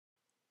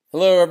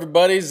Hello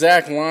everybody,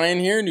 Zak Lyon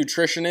here,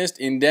 nutritionist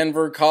in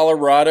Denver,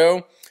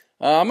 Colorado.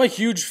 I'm a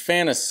huge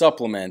fan of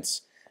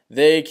supplements.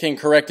 They can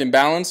correct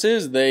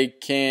imbalances, they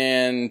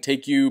can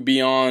take you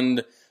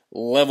beyond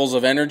levels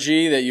of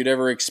energy that you'd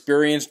ever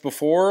experienced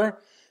before.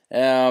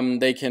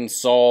 They can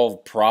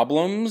solve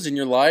problems in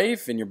your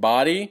life, in your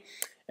body.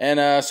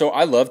 And so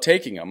I love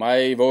taking them.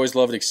 I've always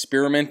loved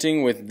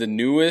experimenting with the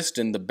newest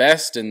and the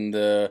best and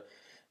the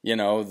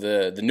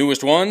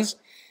newest ones.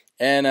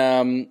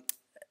 And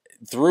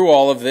through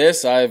all of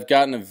this, I've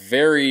gotten a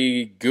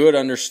very good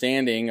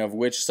understanding of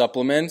which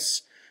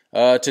supplements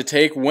to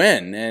take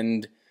when.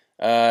 And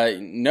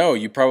no,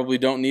 you probably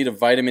don't need a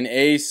vitamin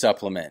A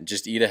supplement.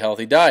 Just eat a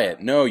healthy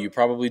diet. No, you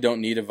probably don't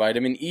need a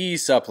vitamin E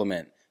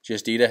supplement.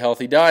 Just eat a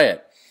healthy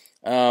diet.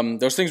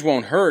 Those things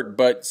won't hurt,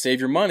 but save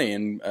your money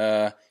and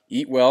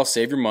eat well,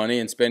 save your money,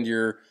 and spend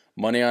your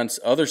money on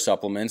other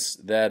supplements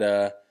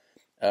that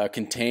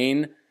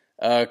contain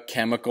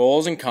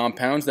chemicals and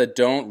compounds that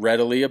don't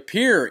readily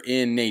appear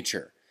in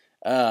nature.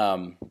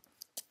 And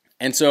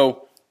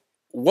so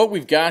what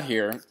we've got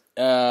here,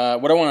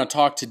 what I want to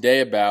talk today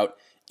about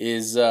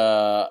is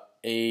a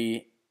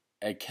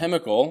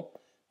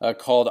chemical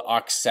called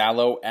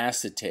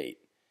oxaloacetate.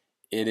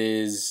 It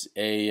is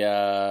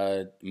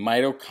a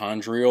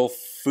mitochondrial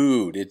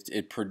food.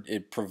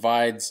 It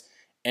provides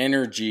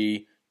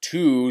energy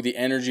to the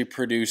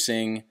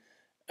energy-producing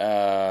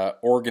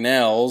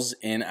organelles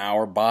in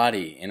our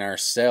body, in our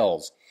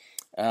cells.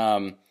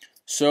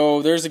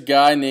 So there's a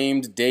guy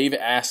named Dave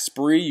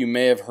Asprey. You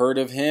may have heard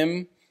of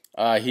him.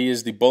 He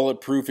is the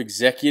Bulletproof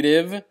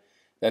Executive.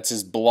 That's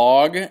his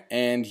blog,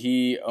 and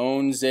he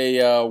owns a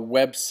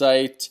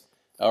website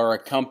or a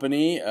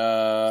company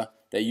that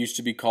used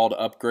to be called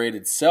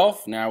Upgraded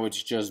Self. Now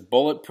it's just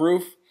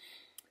Bulletproof,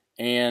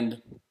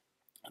 and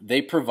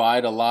they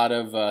provide a lot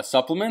of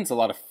supplements, a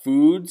lot of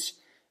foods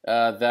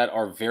that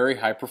are very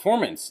high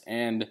performance,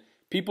 and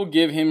people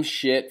give him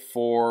shit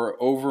for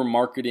over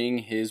marketing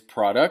his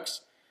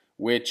products,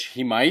 which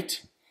he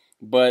might,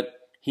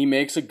 but he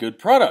makes a good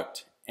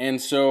product,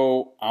 and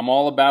so I'm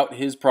all about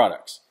his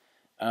products.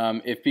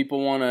 If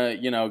people want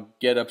to,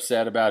 get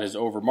upset about his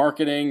over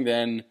marketing,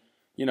 then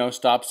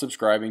stop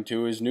subscribing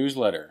to his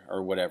newsletter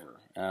or whatever,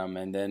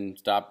 and then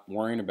stop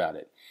worrying about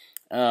it.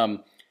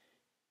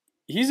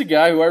 He's a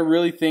guy who I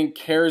really think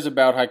cares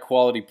about high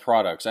quality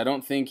products. I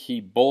don't think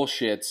he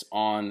bullshits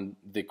on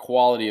the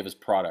quality of his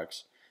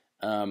products.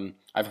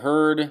 I've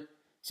heard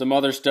some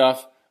other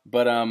stuff,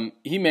 but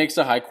he makes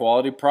a high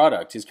quality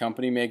product. His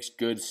company makes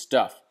good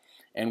stuff.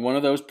 And one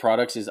of those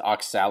products is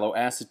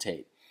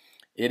oxaloacetate.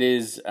 It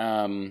is,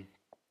 I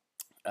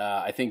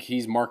think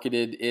he's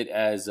marketed it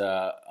as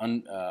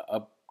upgraded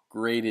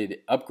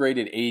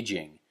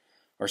aging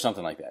or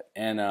something like that.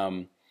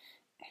 And,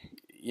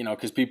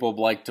 because people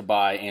like to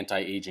buy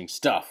anti-aging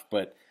stuff,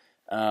 but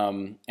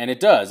and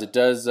it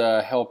does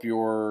help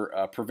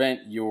your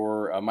prevent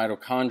your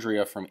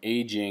mitochondria from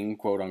aging,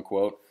 quote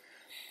unquote.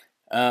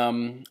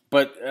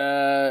 But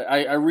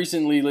I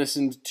recently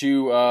listened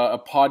to a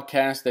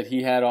podcast that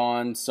he had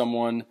on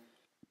someone.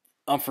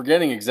 I'm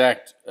forgetting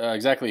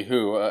exactly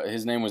who.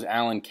 His name was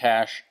Alan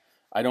Cash.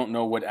 I don't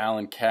know what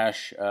Alan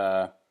Cash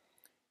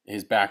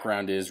his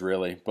background is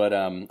really, but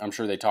I'm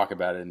sure they talk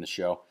about it in the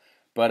show.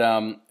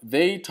 But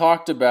they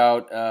talked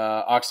about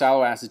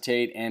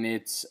oxaloacetate and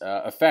its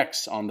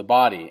effects on the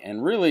body,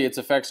 and really its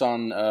effects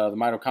on the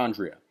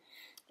mitochondria.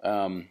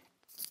 And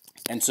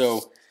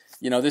so,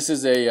 this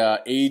is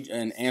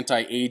an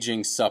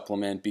anti-aging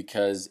supplement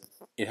because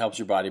it helps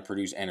your body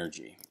produce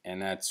energy,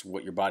 and that's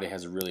what your body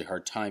has a really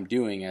hard time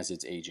doing as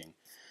it's aging.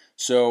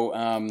 So,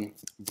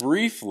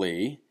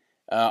 briefly,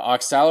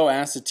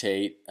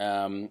 oxaloacetate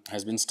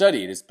has been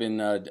studied. It's been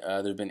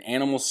there've been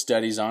animal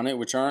studies on it,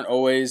 which aren't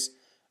always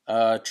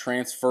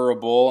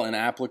transferable and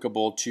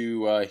applicable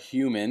to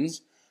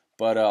humans,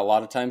 but a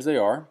lot of times they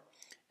are.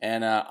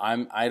 And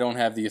I don't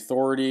have the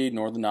authority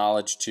nor the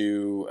knowledge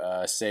to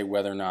say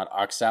whether or not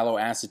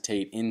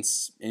oxaloacetate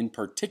in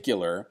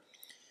particular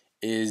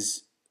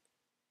is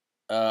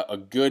a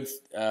good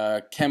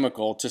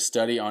chemical to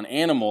study on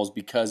animals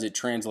because it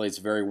translates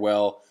very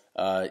well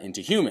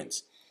into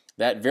humans.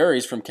 That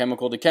varies from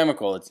chemical to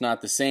chemical. It's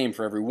not the same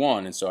for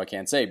everyone, and so I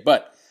can't say.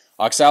 But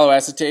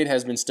oxaloacetate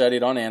has been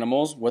studied on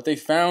animals. What they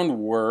found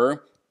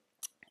were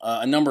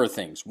a number of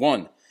things.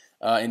 One,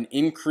 an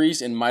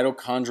increase in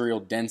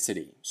mitochondrial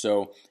density.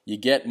 So you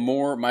get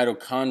more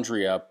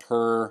mitochondria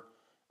per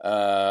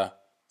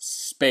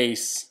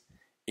space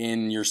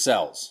in your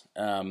cells.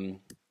 And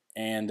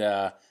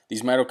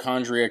these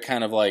mitochondria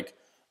kind of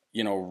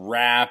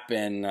wrap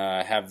and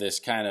have this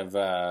kind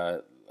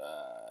of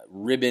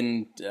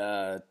ribbon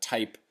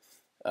type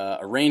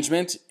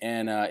arrangement,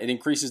 and it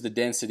increases the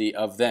density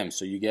of them,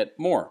 so you get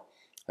more.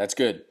 That's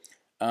good.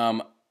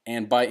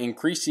 And by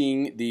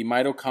increasing the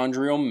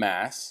mitochondrial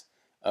mass,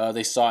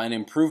 they saw an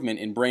improvement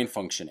in brain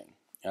functioning.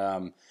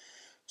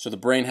 So the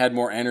brain had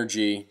more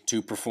energy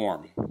to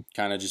perform.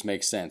 Kind of just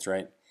makes sense,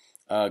 right?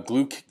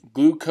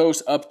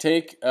 Glucose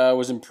uptake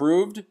was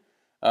improved,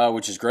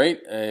 which is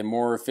great. A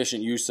more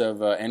efficient use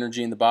of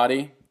energy in the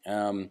body.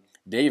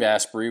 Dave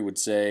Asprey would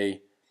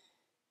say,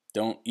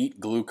 don't eat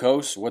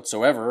glucose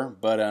whatsoever,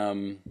 but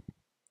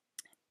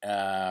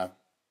there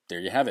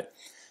you have it.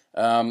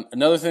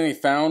 Another thing they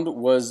found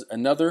was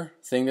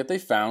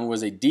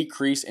a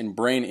decrease in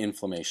brain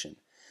inflammation.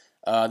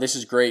 This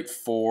is great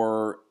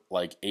for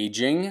like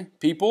aging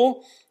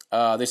people.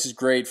 This is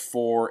great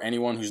for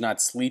anyone who's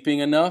not sleeping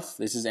enough.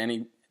 This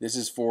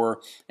is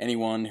for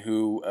anyone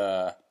who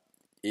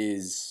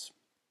is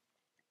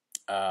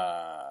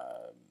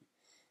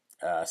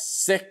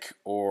sick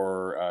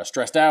or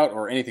stressed out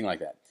or anything like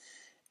that.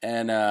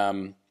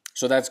 And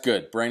so that's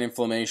good. Brain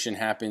inflammation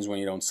happens when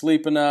you don't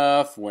sleep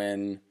enough,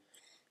 when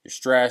you're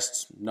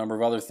stressed, a number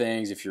of other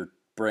things. If your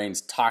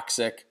brain's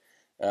toxic,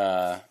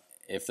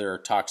 if there are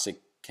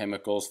toxic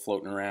chemicals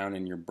floating around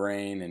in your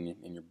brain and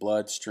in your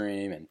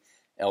bloodstream and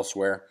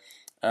elsewhere.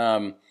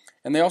 And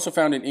they also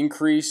found an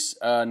increased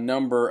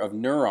number of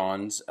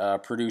neurons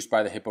produced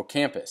by the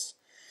hippocampus.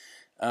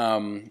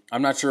 I'm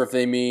not sure if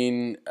they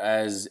mean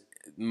as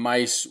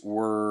mice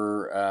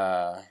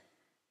were.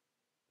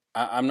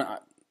 I'm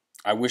not.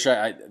 I wish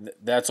I.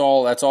 That's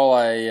all I've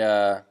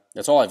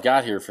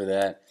got here for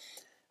that.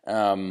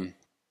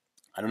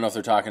 I don't know if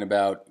they're talking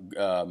about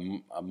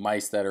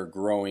mice that are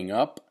growing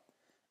up,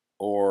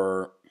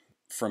 or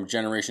from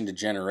generation to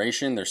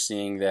generation. They're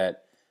seeing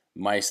that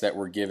mice that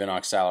were given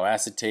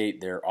oxaloacetate,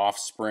 their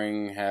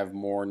offspring have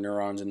more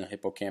neurons in the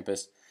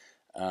hippocampus,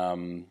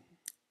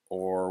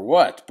 or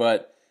what.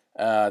 But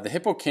the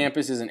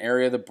hippocampus is an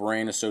area of the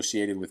brain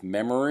associated with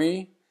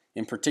memory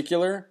in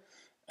particular.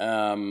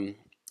 So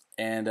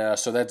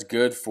that's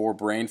good for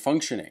brain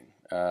functioning.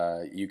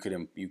 You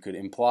could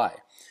imply.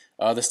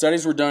 The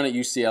studies were done at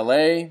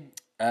UCLA,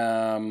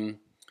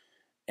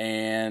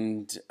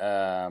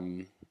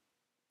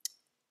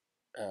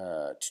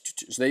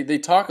 so they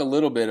talk a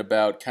little bit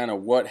about kind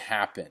of what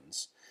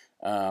happens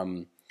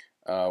when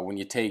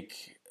you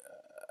take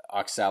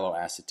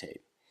oxaloacetate.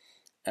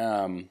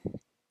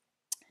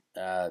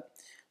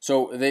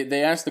 So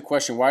they ask the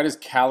question, why does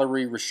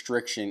calorie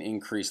restriction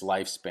increase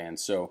lifespan?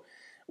 So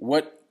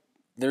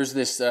there's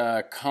this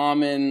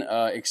common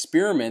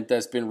experiment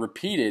that's been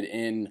repeated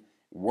in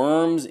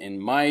worms,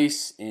 in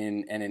mice,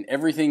 and in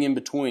everything in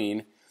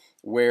between,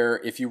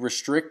 where if you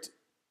restrict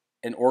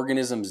an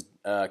organism's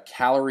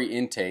calorie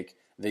intake,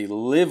 they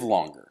live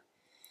longer.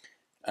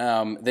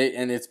 And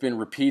it's been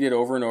repeated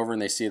over and over,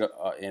 and they see it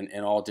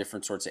in all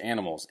different sorts of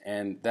animals.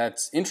 And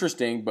that's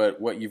interesting, but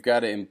what you've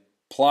got to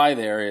imply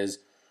there is,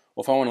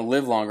 well, if I want to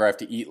live longer, I have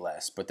to eat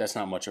less. But that's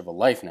not much of a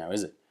life now,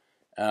 is it?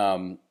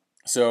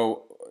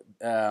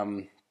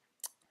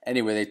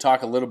 Anyway, they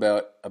talk a little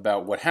bit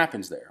about what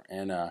happens there.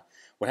 And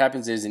what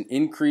happens is an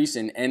increase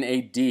in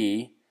NAD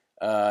to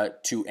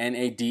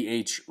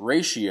NADH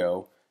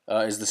ratio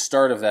is the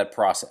start of that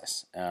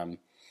process.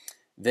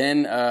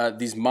 Then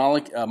these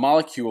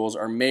molecules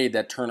are made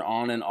that turn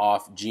on and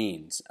off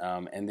genes.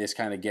 And this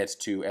kind of gets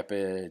to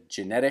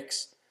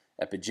epigenesis,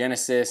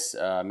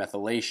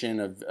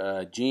 methylation of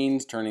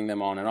genes, turning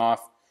them on and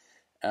off.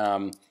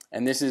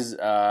 And this is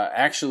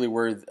actually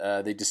where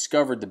they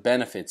discovered the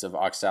benefits of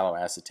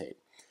oxaloacetate.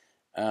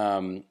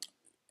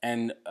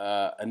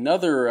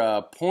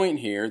 Another point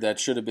here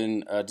that should have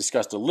been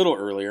discussed a little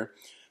earlier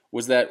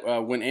was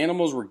that when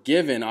animals were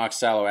given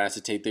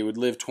oxaloacetate, they would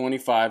live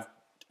 25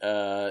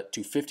 to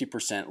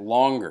 50%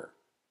 longer,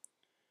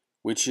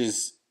 which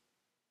is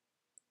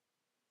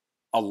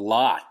a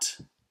lot.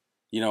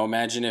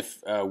 Imagine if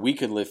we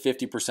could live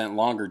 50%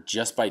 longer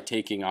just by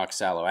taking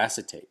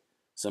oxaloacetate,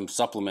 some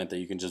supplement that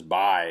you can just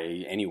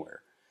buy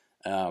anywhere.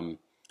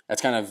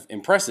 That's kind of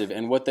impressive.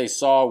 And what they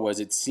saw was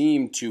it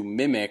seemed to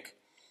mimic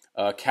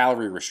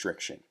calorie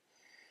restriction.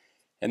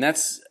 And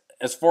that's,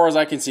 as far as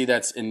I can see,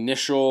 that's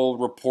initial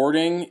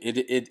reporting.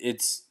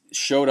 It's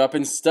showed up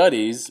in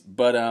studies,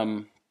 but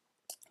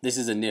this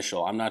is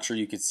initial. I'm not sure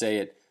you could say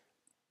it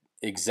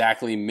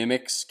exactly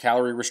mimics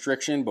calorie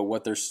restriction, but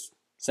what they're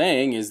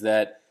saying is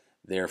that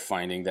they're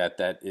finding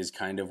that is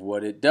kind of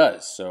what it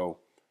does. So,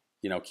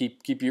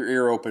 keep your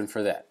ear open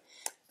for that.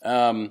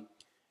 Kind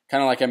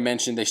of like I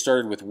mentioned, they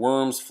started with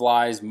worms,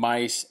 flies,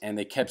 mice, and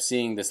they kept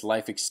seeing this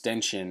life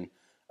extension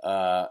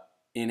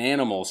in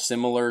animals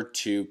similar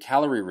to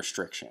calorie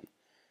restriction,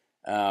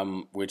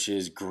 which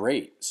is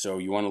great. So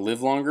you want to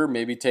live longer?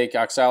 Maybe take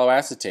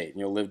oxaloacetate, and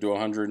you'll live to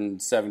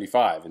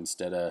 175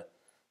 instead of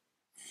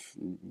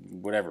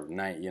whatever,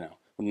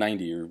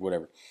 90 or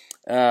whatever.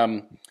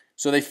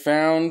 So they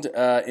found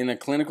in a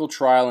clinical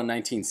trial in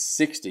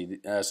 1960.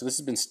 So this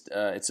has been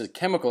it's a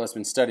chemical that's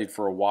been studied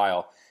for a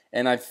while.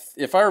 And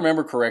if I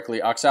remember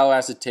correctly,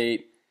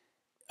 oxaloacetate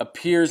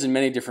appears in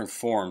many different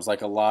forms,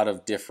 like a lot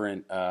of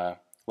different,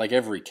 like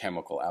every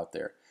chemical out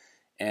there.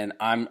 And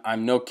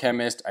I'm no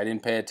chemist. I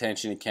didn't pay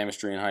attention to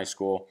chemistry in high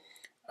school,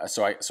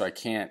 so I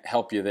can't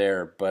help you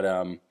there. But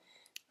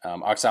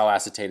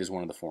oxaloacetate is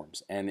one of the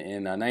forms. And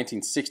in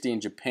 1960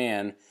 in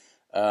Japan,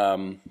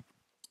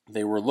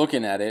 they were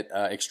looking at it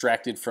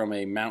extracted from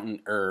a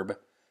mountain herb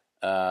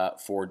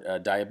for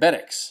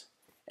diabetics.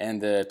 And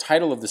the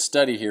title of the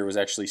study here was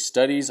actually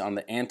Studies on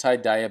the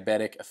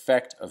Anti-Diabetic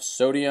Effect of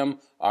Sodium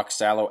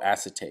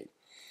Oxaloacetate.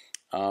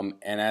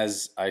 And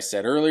as I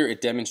said earlier,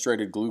 it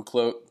demonstrated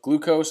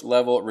glucose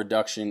level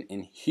reduction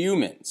in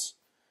humans,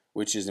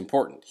 which is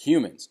important,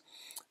 humans.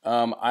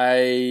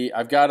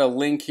 I've got a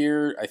link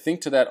here, I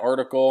think, to that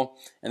article,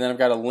 and then I've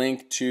got a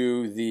link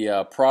to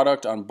the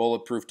product on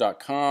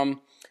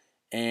bulletproof.com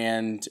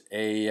and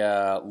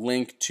a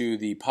link to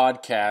the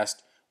podcast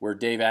where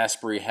Dave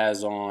Asprey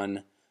has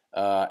on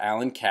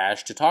Alan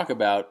Cash to talk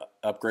about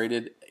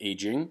upgraded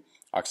aging,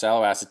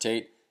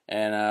 oxaloacetate,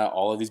 and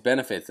all of these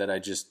benefits that I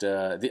just,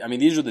 I mean,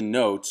 these are the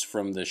notes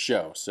from the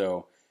show,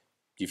 so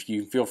if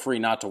you feel free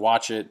not to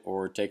watch it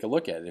or take a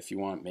look at it if you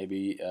want.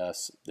 Maybe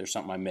there's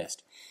something I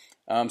missed.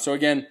 So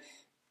again,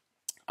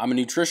 I'm a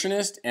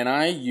nutritionist, and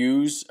I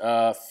use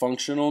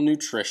functional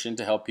nutrition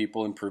to help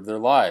people improve their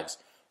lives.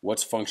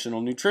 What's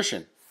functional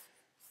nutrition?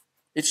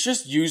 It's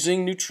just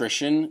using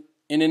nutrition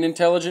in an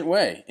intelligent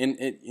way,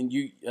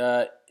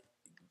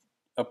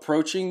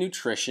 approaching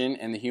nutrition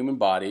and the human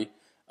body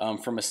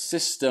from a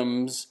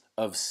systems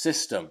of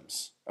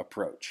systems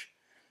approach.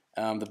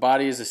 The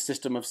body is a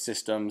system of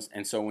systems,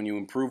 and so when you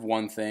improve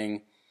one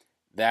thing,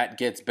 that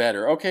gets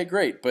better. Okay,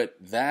 great, but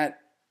that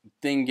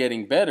thing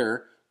getting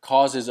better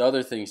causes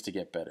other things to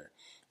get better.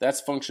 That's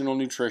functional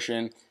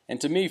nutrition,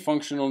 and to me,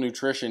 functional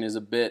nutrition is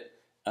a bit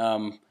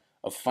of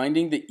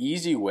finding the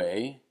easy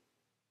way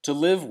to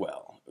live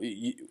well.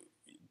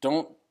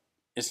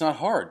 It's not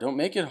hard. Don't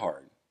make it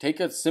hard. Take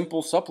a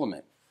simple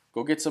supplement.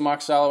 Go get some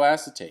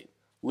oxaloacetate.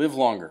 Live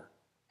longer.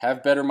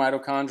 Have better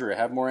mitochondria.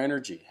 Have more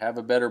energy. Have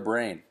a better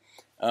brain.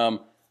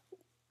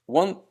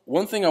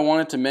 One thing I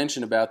wanted to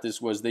mention about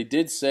this was they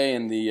did say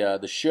in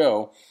the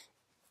show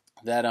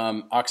that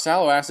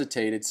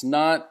oxaloacetate, it's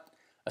not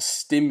a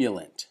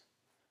stimulant,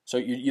 so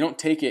you don't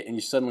take it and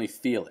you suddenly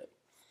feel it.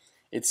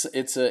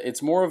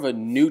 It's more of a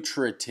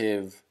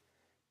nutritive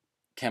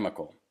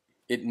chemical.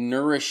 It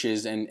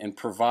nourishes and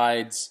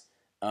provides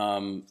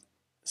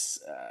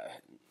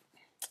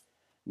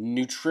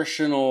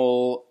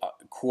nutritional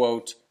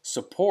quote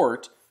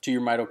support to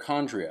your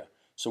mitochondria.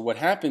 So what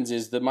happens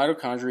is the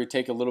mitochondria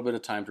take a little bit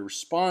of time to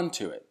respond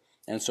to it,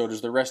 and so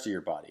does the rest of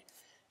your body.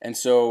 And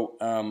so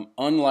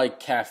unlike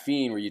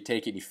caffeine where you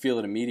take it and you feel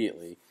it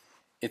immediately,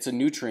 it's a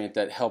nutrient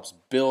that helps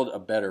build a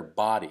better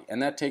body,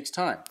 and that takes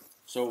time.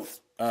 So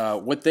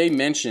what they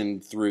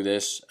mentioned through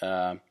this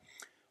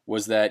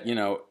was that,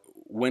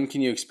 when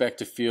can you expect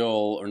to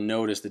feel or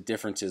notice the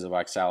differences of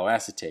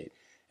oxaloacetate?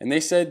 And they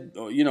said,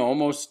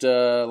 almost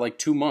like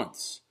 2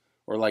 months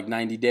or like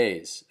 90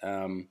 days.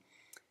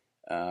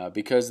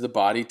 Because the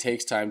body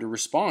takes time to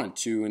respond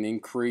to an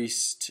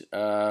increased,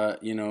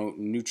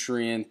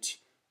 nutrient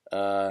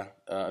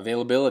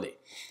availability.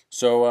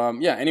 So,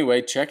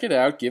 anyway, check it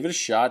out. Give it a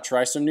shot.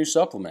 Try some new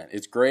supplement.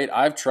 It's great.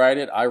 I've tried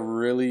it. I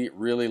really,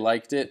 really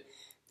liked it.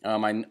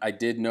 I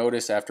did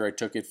notice after I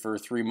took it for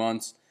 3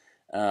 months,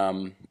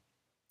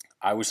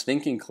 I was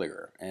thinking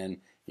clearer.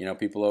 And,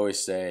 people always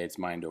say it's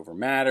mind over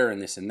matter and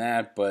this and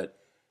that, but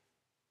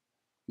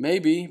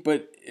maybe,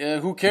 but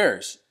who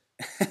cares?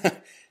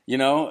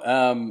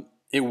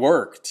 It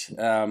worked.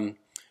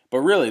 But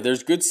really,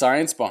 there's good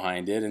science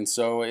behind it, and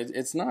so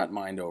it's not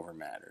mind over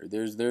matter.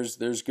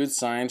 There's good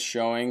science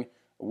showing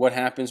what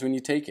happens when you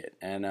take it,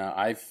 and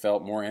I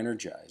felt more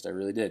energized. I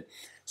really did.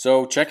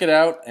 So check it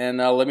out, and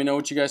let me know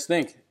what you guys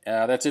think.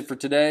 That's it for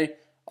today.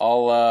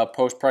 I'll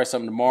post probably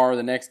something tomorrow or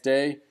the next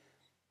day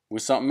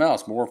with something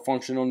else, more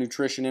functional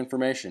nutrition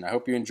information. I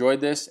hope you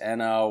enjoyed this,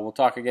 and we'll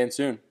talk again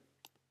soon.